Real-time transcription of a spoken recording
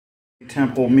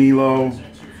Temple Milo.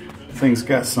 Thing's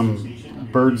got some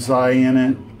bird's eye in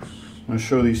it. I'm going to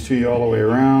show these to you all the way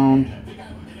around.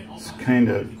 It's kind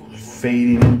of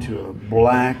fading into a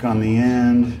black on the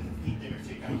end.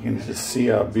 You can just see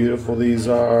how beautiful these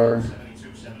are.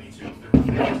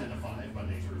 The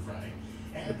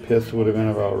pith would have been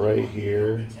about right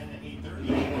here.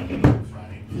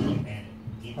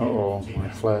 Uh-oh, my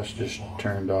flash just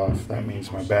turned off. That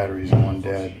means my battery's going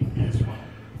dead.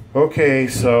 Okay,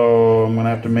 so I'm gonna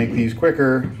have to make these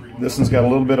quicker. This one's got a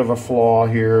little bit of a flaw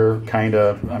here, kind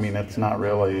of. I mean, it's not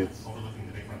really. It's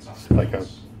like a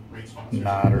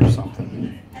knot or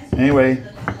something. Anyway,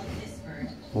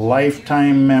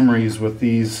 lifetime memories with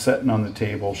these sitting on the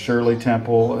table. Shirley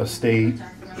Temple Estate,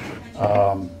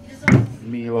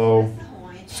 Milo,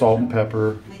 salt and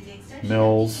pepper,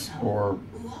 Mills, or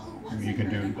you can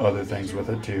do other things with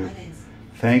it too.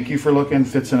 Thank you for looking.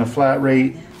 Fits in a flat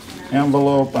rate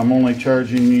envelope. I'm only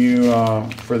charging you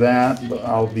for that, but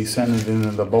I'll be sending it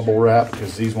in the bubble wrap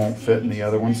because these won't fit in the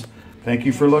other ones. Thank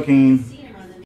you for looking.